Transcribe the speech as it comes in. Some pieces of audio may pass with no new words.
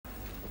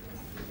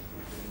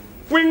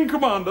Wing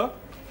Commander.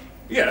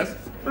 Yes.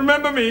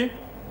 Remember me?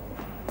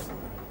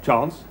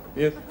 Chance?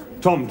 Yes.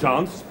 Tom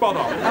Chance? Spot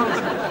on.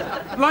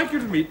 I'd like you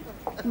to meet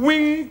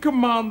Wing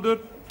Commander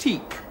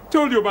Teak.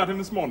 Told you about him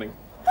this morning.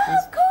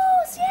 Of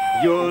course,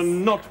 yes. You're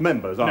not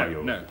members, are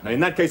you? No. In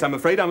that case, I'm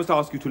afraid I must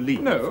ask you to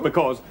leave. No.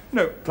 Because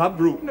club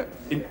rule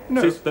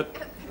insists that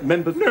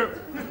members... No.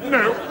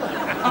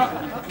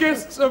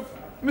 Guests of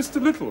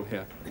Mr. Little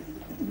here.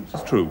 This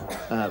is true.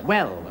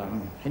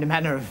 In a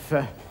manner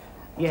of,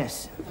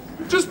 yes.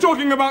 Just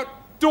talking about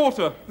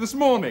daughter this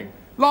morning.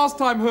 Last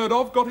time heard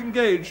of, got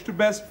engaged to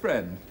best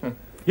friend.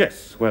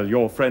 Yes, well,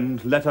 your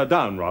friend let her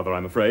down, rather,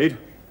 I'm afraid.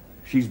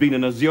 She's been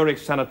in a Zurich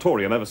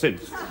sanatorium ever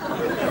since.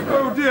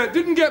 Oh, dear.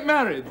 Didn't get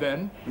married,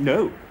 then?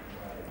 No.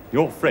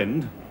 Your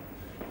friend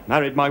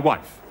married my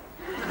wife.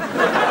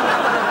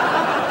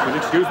 You'll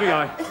excuse me,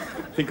 I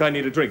think I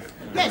need a drink.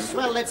 Yes,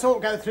 well, let's all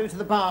go through to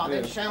the bar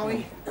then, shall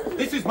we?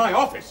 This is my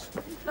office.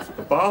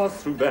 The bar's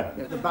through there.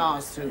 The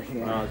bar's through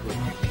here. Ah, good.